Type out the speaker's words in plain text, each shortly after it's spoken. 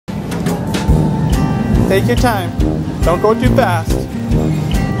Take your time. Don't go too fast.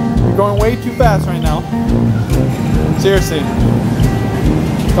 You're going way too fast right now. Seriously.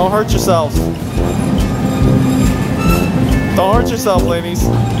 Don't hurt yourselves. Don't hurt yourself, ladies.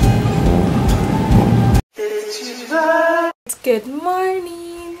 It's good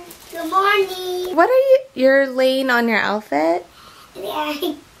morning. Good morning. What are you're laying on your outfit?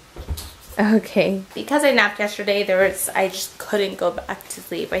 Yeah. Okay. Because I napped yesterday, I just couldn't go back to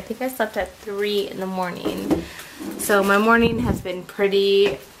sleep. I think I slept at 3 in the morning. So my morning has been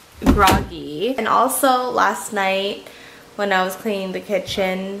pretty groggy. And also last night when I was cleaning the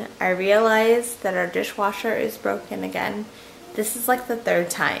kitchen, I realized that our dishwasher is broken again. This is like the 3rd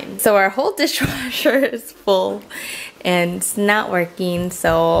time. So our whole dishwasher is full and it's not working,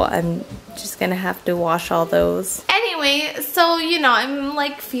 so I'm just gonna have to wash all those. Anyway, so you know, I'm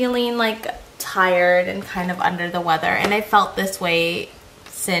like feeling like tired and kind of under the weather, and I felt this way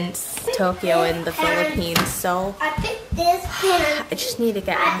since Tokyo in the Philippines, so I just need to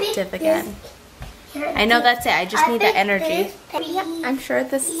get active again. I know that's it. I just need the energy. Yeah, I'm sure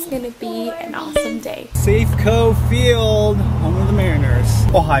this is gonna be an awesome day. Safeco Field, home of the Mariners.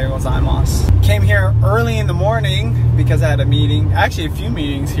 Ohayou gozaimasu. Came here early in the morning because I had a meeting, actually a few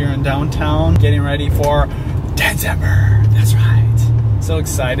meetings here in downtown, getting ready for December. That's right. So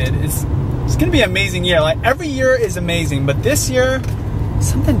excited. It's gonna be an amazing year. Like every year is amazing, but this year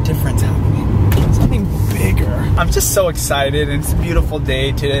something different's happening. Something bigger. I'm just so excited, and it's a beautiful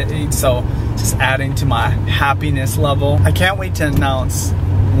day today, so just adding to my happiness level. I can't wait to announce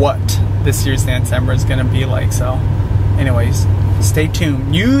what this year's December is gonna be like. So anyways, stay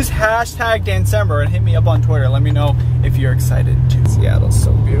tuned. Use hashtag December and hit me up on Twitter. Let me know if you're excited too. Seattle's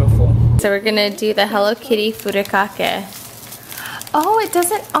so beautiful. So we're gonna do the Hello Kitty furikake. Oh, it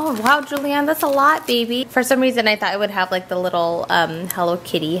doesn't, oh wow, Julianne, that's a lot, baby. For some reason I thought it would have like the little Hello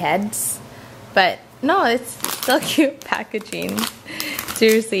Kitty heads, but no, it's still cute packaging.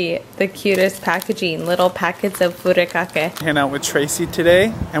 Seriously, the cutest packaging. Little packets of furikake. Hanging out with Tracy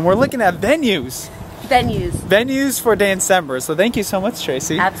today, and we're looking at venues. Venues for December. So thank you so much,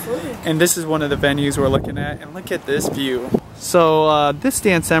 Tracy. Absolutely. And this is one of the venues we're looking at, and look at this view. So this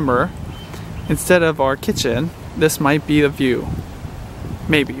December, instead of our kitchen, this might be the view.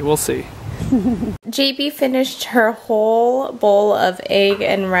 Maybe, we'll see. JB finished her whole bowl of egg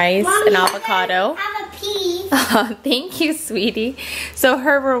and rice and avocado. Have a piece. Oh, thank you, sweetie. So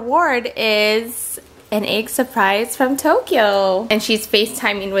her reward is an egg surprise from Tokyo. And she's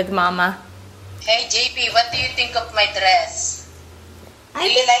FaceTiming with Mama. Hey JP, what do you think of my dress? Do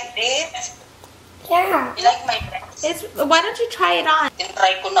you like this? Yeah. You like my dress? Why don't you try it on?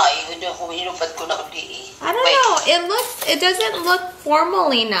 Try ko na eh. Hinubad ko na uli. I don't know. It doesn't look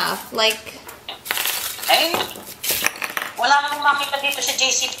formal enough. Like, Ay, wala nang makita dito sa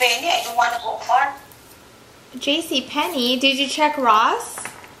JC Penney. I don't wanna go far. JC Penney, did you check Ross?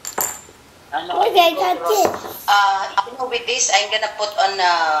 Ano? Okay, that's it. You know, with this, I'm gonna put on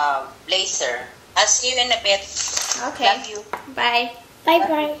a blazer. I'll see you in a bit. Okay. Love you. Bye. Bye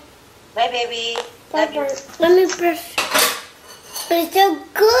bye. Bye, baby. Bye Love you. bye. Let me brush. It's so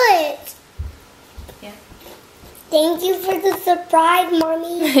good. Yeah. Thank you for the surprise,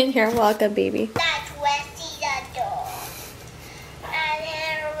 Mommy. You're welcome, baby. That's Wesley the door. And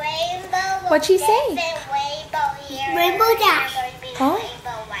then rainbow. What'd she say? Rainbow here. Rainbow dash. Huh?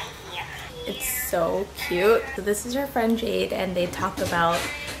 Rainbow right here. It's so cute. So this is her friend Jade, and they talk about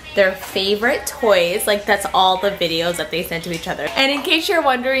their favorite toys. Like, that's all the videos that they send to each other. And in case you're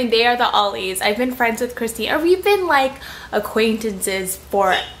wondering, they are the Ollies. I've been friends with Christine, or we've been like acquaintances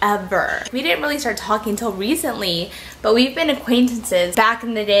forever. We didn't really start talking until recently, but we've been acquaintances back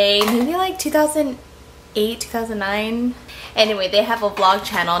in the day, maybe like 2008, 2009. Anyway, they have a vlog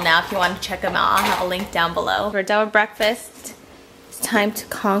channel now if you want to check them out. I'll have a link down below. We're done with breakfast. It's time to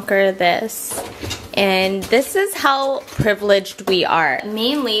conquer this. And this is how privileged we are.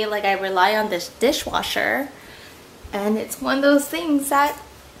 Mainly, like, I rely on this dishwasher, and it's one of those things that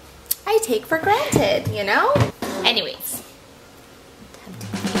I take for granted, you know? Anyways.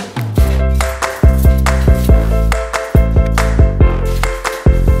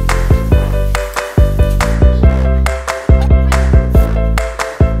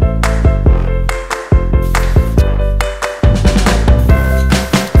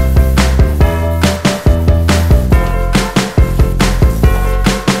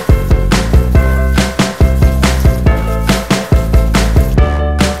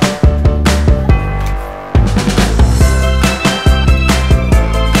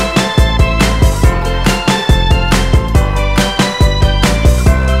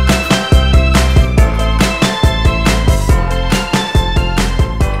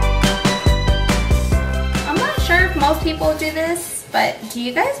 people do this, but do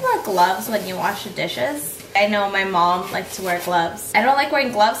you guys wear gloves when you wash the dishes? I know my mom likes to wear gloves. I don't like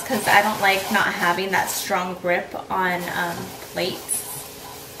wearing gloves because I don't like not having that strong grip on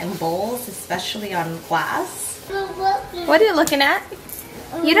plates and bowls, especially on glass. What are you looking at?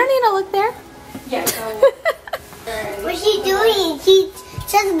 You don't need to look there. Yeah. What's she doing? She's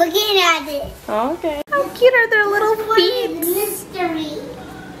just looking at it. Okay. How cute are their little feet? Mystery.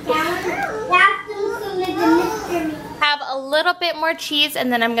 That's the mystery. Have a little bit more cheese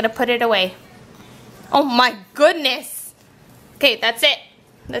and then I'm gonna put it away. Oh my goodness. Okay, that's it.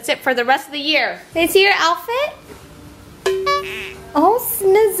 That's it for the rest of the year. Can I see your outfit? Oh,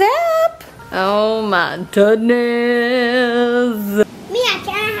 snazap. Oh my goodness. Mia,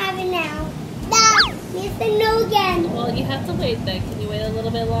 can I have it now? No, Mr. No again. Well, you have to wait then. Can you wait a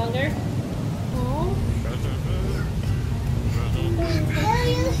little bit longer? Oh.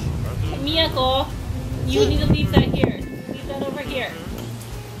 Miyako, you need to leave that here. Leave that over here.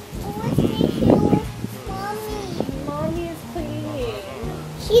 Mommy is cleaning.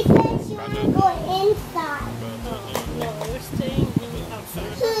 She said she want to go inside. No, we're staying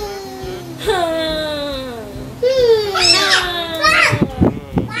outside.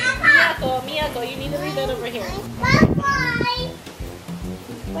 Miyako, you need to leave that over here. Bye-bye.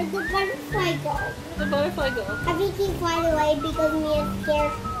 Where'd the butterfly go? Where'd the butterfly go? I think he flew away because Mia's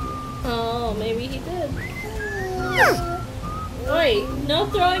scared. Oh, maybe he did. Wait, no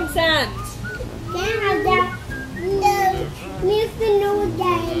throwing sand. Can I have that? No, Mr. No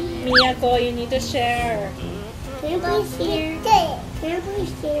again. Miyako, you need to share. Can I please share? Can I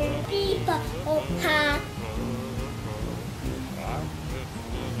please share? People, oh, ha.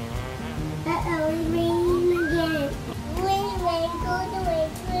 Uh-oh, it's raining again. Rain, go the way,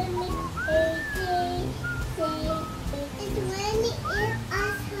 swimming, it's raining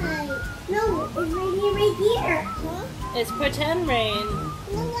outside. No, it's raining right here. Huh? It's pretend rain. I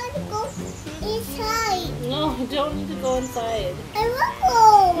want to go inside. No, you don't need to go inside. I want to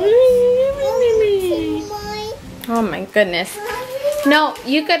go. Oh my goodness. No,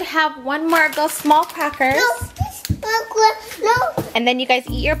 you could have one more of those small crackers. No. And then you guys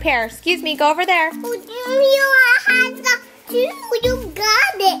eat your pear. Excuse me, go over there. You had some too. You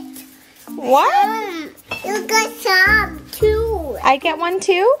got it. What? You got some too. I get one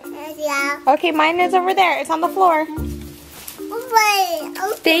too? Yeah. Okay, mine is over there. It's on the floor. Okay.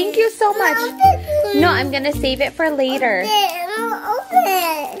 Thank you so much. No, I'm going to save it for later.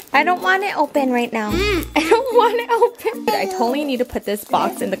 I don't want it open right now. I don't want it open. I totally need to put this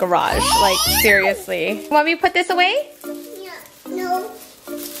box in the garage. Like, seriously. Want me to put this away? Yeah. No.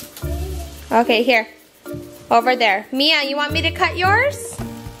 Okay, here. Over there. Mia, you want me to cut yours?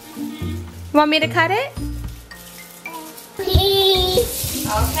 You want me to cut it? Please.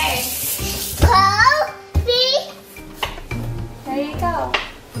 Okay. Coffee. There you go.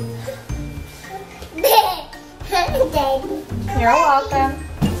 Daddy. You're welcome.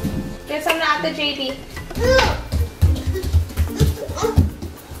 Give some at the JB.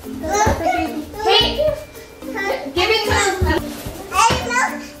 Hey! Give it to him. I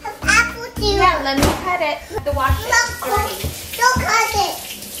love apple too. Yeah, let me cut it. The wash it. Don't cut it.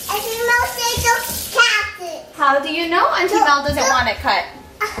 I think Mel said don't cut it. How do you know Auntie Mel doesn't want it cut?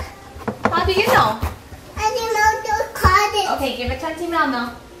 How do you know? I think Mel don't cut it. Okay, give it to Auntie Mel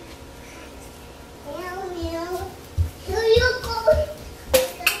now. Here you go.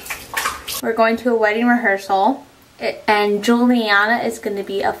 We're going to a wedding rehearsal. And Juliana is going to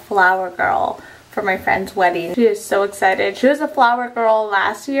be a flower girl for my friend's wedding. She is so excited. She was a flower girl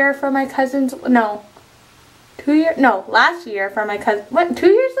last year for my cousin's, last year for my cousin, 2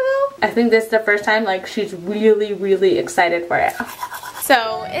 years ago? I think this is the first time, like, she's really, really excited for it.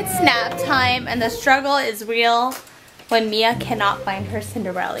 So, it's nap time and the struggle is real when Mia cannot find her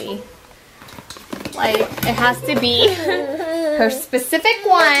Cinderella. Like, it has to be her specific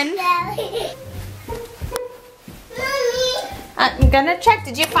one. I'm gonna check.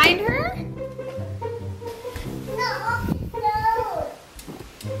 Did you find her? No.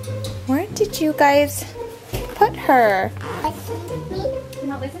 Where did you guys put her? You're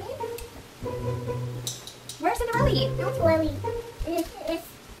not listening? Where's Cinderella? Not Lily. It's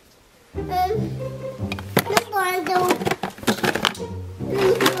not Bardo.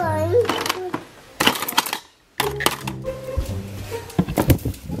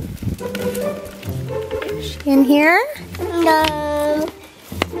 Is she in here? No.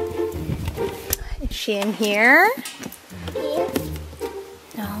 Is she in here? Here?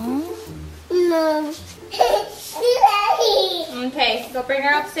 No. No. Okay, go bring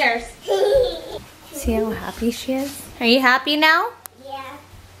her upstairs. See how happy she is? Are you happy now? Yeah.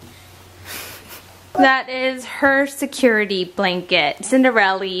 That is her security blanket,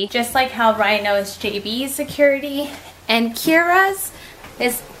 Cinderella. Just like how Rhino is JB's security, and Kira's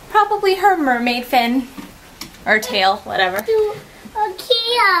is probably her mermaid fin or tail, whatever.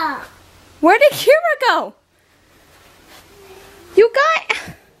 Kira. Where did Kira go? You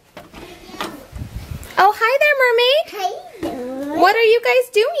got... Oh, hi there, mermaid. Hi. What are you guys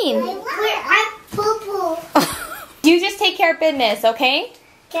doing? We're at poo-poo. You just take care of business, okay?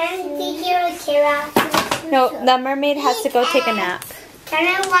 Can I take care of Kira? No, the mermaid has to go take a nap. Can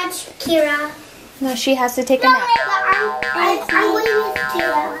I watch Kira? No, she has to take a nap. I'm waiting with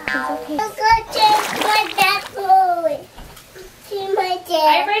Kira. Okay. I'm going to change my diaper. Change my diaper.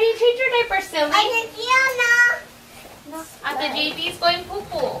 I already changed your diaper, silly. I said Fiona. At the JB's going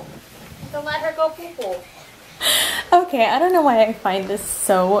poo-poo. So let her go poo-poo. Okay, I don't know why I find this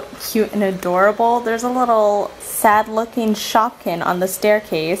so cute and adorable. There's a little sad-looking Shopkin on the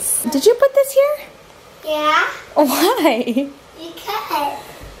staircase. Did you put this here? Yeah. Why? Because.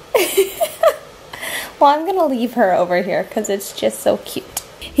 Well, I'm gonna leave her over here because it's just so cute.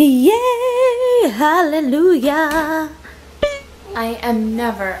 Yay! Hallelujah! I am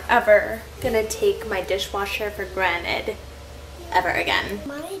never, ever gonna take my dishwasher for granted. Ever again.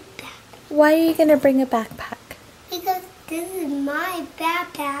 My backpack. Why are you gonna bring a backpack? Because this is my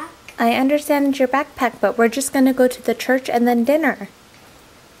backpack. I understand it's your backpack, but we're just gonna go to the church and then dinner.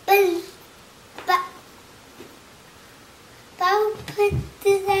 But I'll put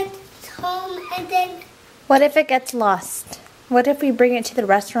this at home and then. What if it gets lost? What if we bring it to the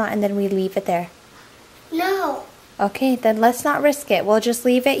restaurant and then we leave it there? No. Okay, then let's not risk it. We'll just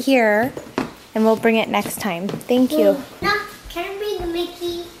leave it here and we'll bring it next time. Thank you. No. Can I bring the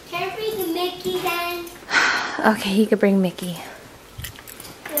Mickey? Can I bring the Mickey then? Okay, you can bring Mickey.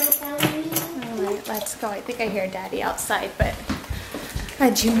 No, Alright, let's go. I think I hear Daddy outside, but I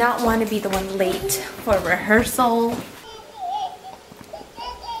do not want to be the one late for rehearsal.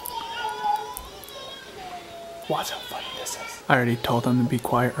 Watch how funny this is. I already told them to be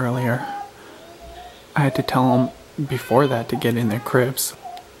quiet earlier. I had to tell them before that to get in their cribs.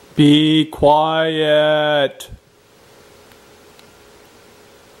 Be quiet!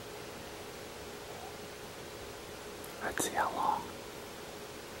 Let's see how long.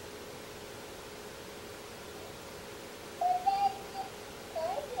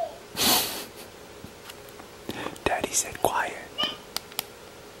 Daddy said quiet.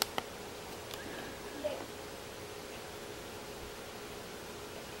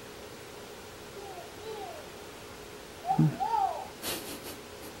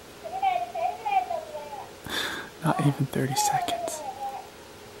 Not even 30 seconds.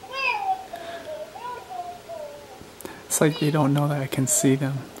 It's like they don't know that I can see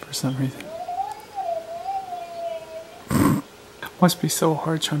them for some reason. Must be so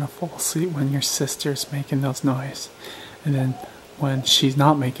hard trying to fall asleep when your sister's making those noises. And then when she's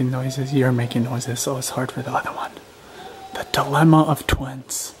not making noises, you're making noises, so it's hard for the other one. The dilemma of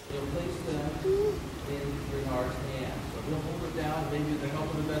twins. You'll place them in your heart's hand. So we'll hold it down, maybe with the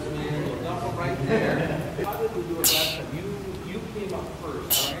help of the best man. You'll dump them right there. How did we do it last time? You came up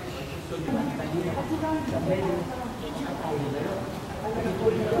first, all right? So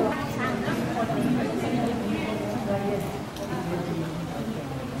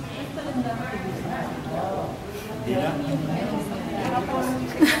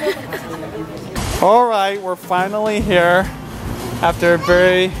All right, we're finally here after a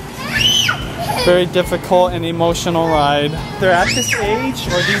very difficult and emotional ride. They're at this age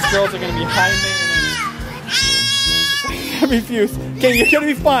where these girls are going to be high maintenance. I refuse. Okay, you're going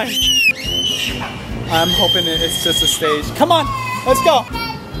to be fine. I'm hoping it's just a stage. Come on, let's go.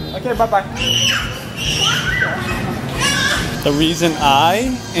 Okay, bye-bye. The reason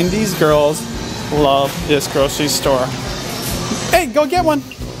I and these girls love this grocery store. Hey, go get one.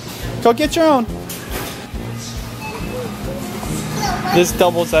 Go get your own. This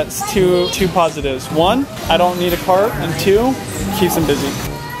doubles as two positives. One, I don't need a cart, and two, keeps them busy.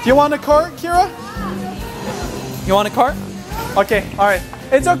 Do you want a cart, Kira? You want a cart? Okay, all right.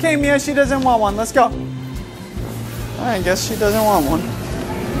 It's okay, Mia, she doesn't want one. Let's go. All right, I guess she doesn't want one.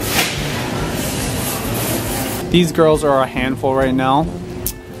 These girls are a handful right now,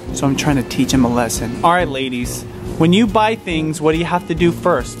 so I'm trying to teach them a lesson. All right, ladies, when you buy things, what do you have to do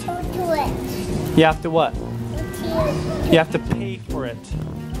first? Go to it. You have to what? You have to pay for it.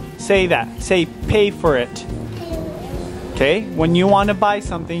 Say that. Say pay for it. Okay? When you want to buy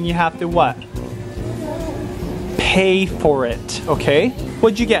something, you have to what? Pay for it. Okay?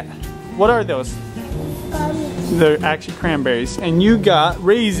 What'd you get? What are those? They're actually cranberries. And you got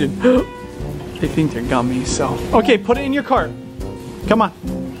raisin. They think they're gummies, so. Okay, put it in your cart. Come on.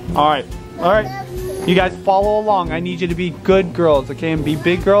 Alright. Alright. You guys follow along. I need you to be good girls, okay? And be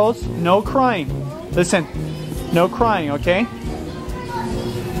big girls. No crying. Listen, no crying, okay?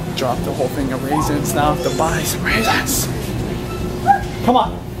 Drop the whole thing of raisins. Now I have to buy some raisins. Come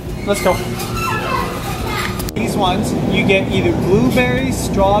on, let's go. These ones, you get either blueberry,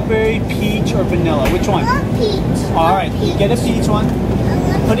 strawberry, peach, or vanilla. Which one? Peach. All right, you get a peach one.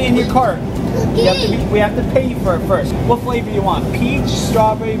 Put it in your cart. We have to pay for it first. What flavor you want? Peach,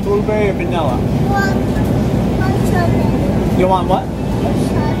 strawberry, blueberry, or vanilla? One strawberry. You want what?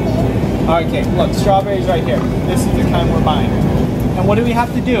 Strawberry. All right, okay, look, strawberry's right here. This is the kind we're buying. And what do we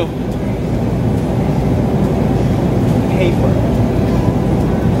have to do? Pay for it.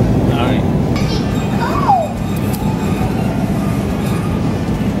 All right.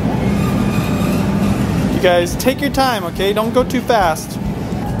 You guys, take your time, okay? Don't go too fast.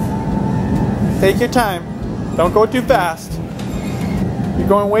 Take your time. Don't go too fast. You're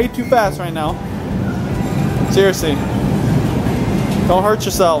going way too fast right now. Seriously. Don't hurt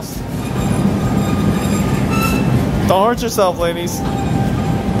yourselves. Don't hurt yourself, ladies.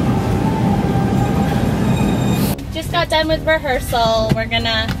 Just got done with rehearsal. We're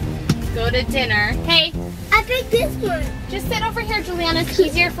gonna go to dinner. Hey, I picked this one. just sit over here, Juliana. It's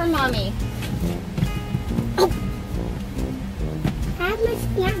easier for mommy. Have my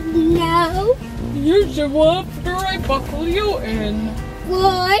snack now. You should wait after I buckle you in.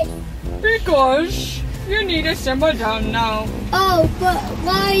 Why? Because you need to simmer down now. Oh, but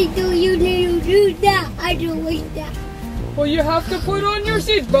why do you need to do that? I don't like that. Well, you have to put on your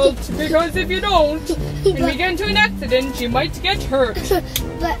seatbelt because if you don't, and we get into an accident, you might get hurt.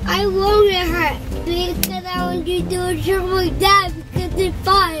 But I won't get hurt because I want you to do it just like that because it's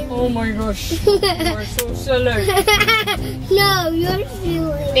fun. Oh my gosh, you are so silly. No, you're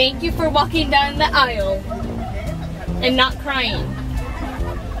silly. Thank you for walking down the aisle and not crying.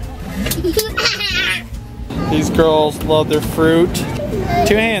 These girls love their fruit.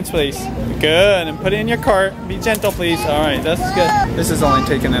 2 hands, please. Good, and put it in your cart. Be gentle, please. All right, that's good. This is only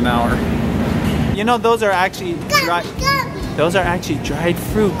taking an hour. You know, those are actually dry. Those are actually dried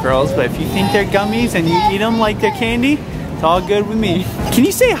fruit, girls. But if you think they're gummies and you eat them like they're candy, it's all good with me. Can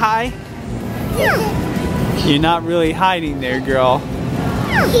you say hi? You're not really hiding there, girl.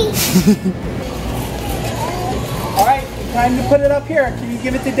 All right, time to put it up here. Can you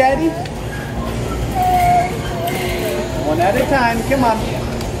give it to Daddy? One at a time. Come on.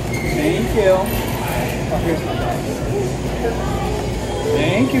 Thank you. Oh, here's my bag.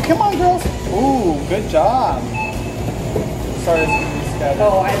 Thank you. Come on, girls. Ooh, good job. Sorry, it's scattered.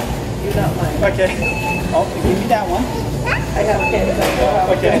 Oh, I do not mind. Okay. Oh, give me that one. I have kids.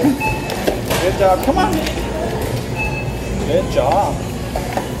 Okay. Good job. Come on. Good job.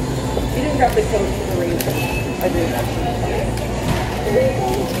 You didn't grab the coat for the reason. I did actually.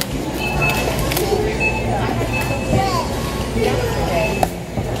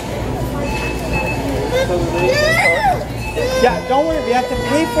 Yeah, don't worry. We have to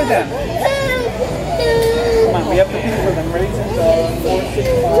pay for them. Come on, we have to pay for them. Raisins are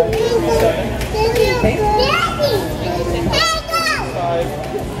 46537. Okay.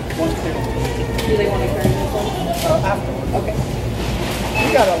 512. Do they want to carry this one? Afterwards. Okay.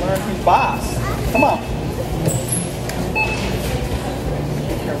 You gotta learn who's boss. Come on.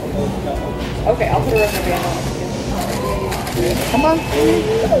 Okay, I'll put her in the van. Come on.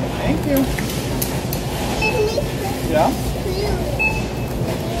 Thank you. Yeah?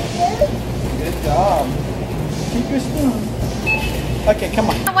 Good job. Keep your spoon. Okay, come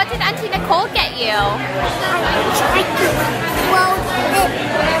on. What did Auntie Nicole get you?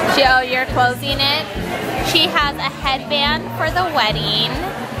 Joe, you're closing it. She has a headband for the wedding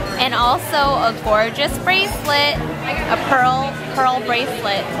and also a gorgeous bracelet, a pearl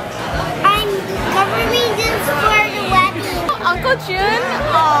bracelet. I'm covering this for the wedding. Uncle June?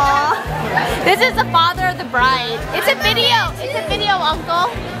 Aww. This is the father of the bride. It's a video. It's a video, Uncle.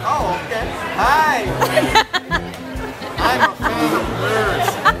 Oh, okay. Hi. I'm a fan of yours.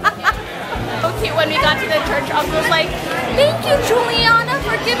 So cute when we got to the church. Uncle was like, "Thank you, Juliana,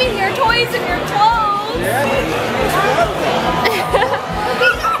 for giving your toys and your clothes."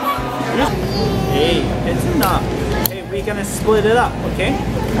 Hey, it's enough. Hey, we're gonna split it up, okay?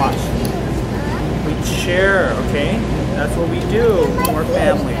 Watch. We share, okay? That's what we do. We're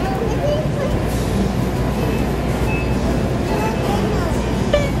family.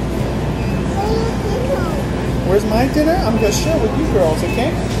 Where's my dinner? I'm gonna share with you girls,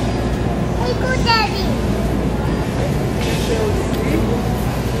 okay? Hey, go, Daddy.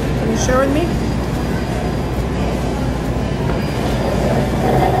 Can you share with me?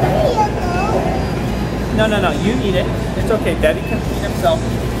 Here you go. No, you eat it. It's okay. Daddy can feed himself.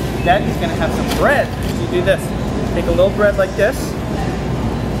 Daddy's gonna have some bread. You do this. Take a little bread like this.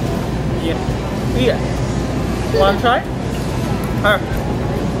 Eat it. Want to try?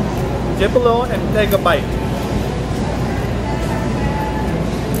 Alright. Dip a little and take a bite.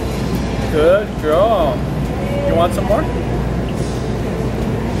 Good job. You want some more?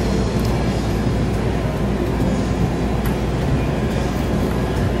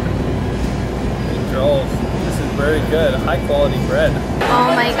 This is very good, high quality bread.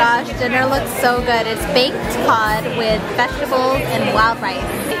 Oh my gosh, dinner looks so good. It's baked cod with vegetables and wild rice.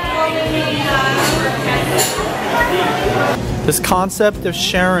 This concept of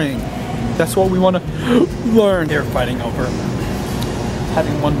sharing, that's what we want to learn. They're fighting over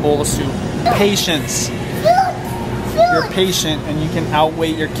having one bowl of soup. Patience. You're patient and you can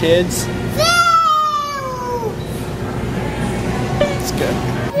outweigh your kids. It's good.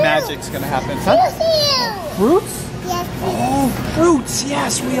 Magic's gonna happen. Huh? Fruits? Yes. Oh, fruits.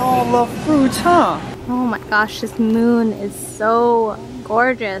 Yes, we all love fruits, huh? Oh my gosh, this moon is so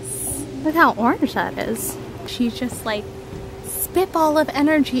gorgeous. Look how orange that is. She's just like spitball of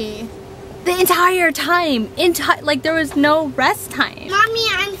energy the entire time. Like there was no rest time. Mommy,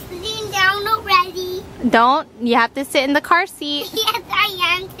 I'm sitting down already. Don't. You have to sit in the car seat. Yes, I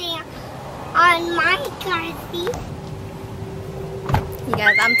am sitting on my car seat. You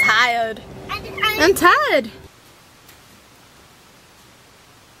guys, I'm tired. I'm tired.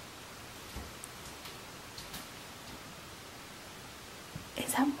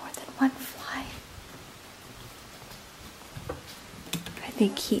 Is that more than one fly?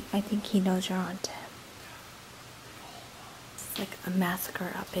 I think he knows you're on to him. It's like a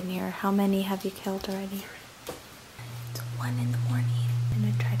massacre up in here. How many have you killed already? It's 1 in the morning. I'm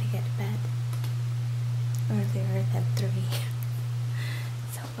gonna try to get to bed earlier than 3.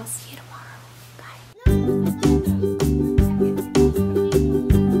 So we'll see you tomorrow. Bye.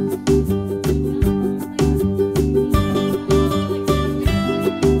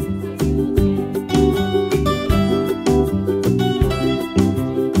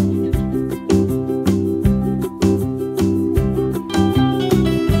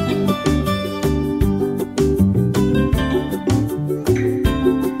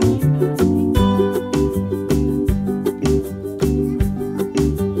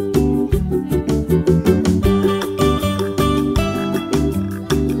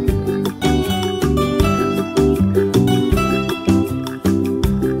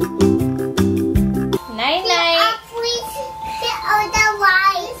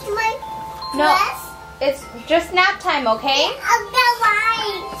 No, it's just nap time, okay?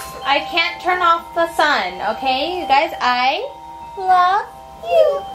 I can't turn off the sun, okay? You guys, I love you.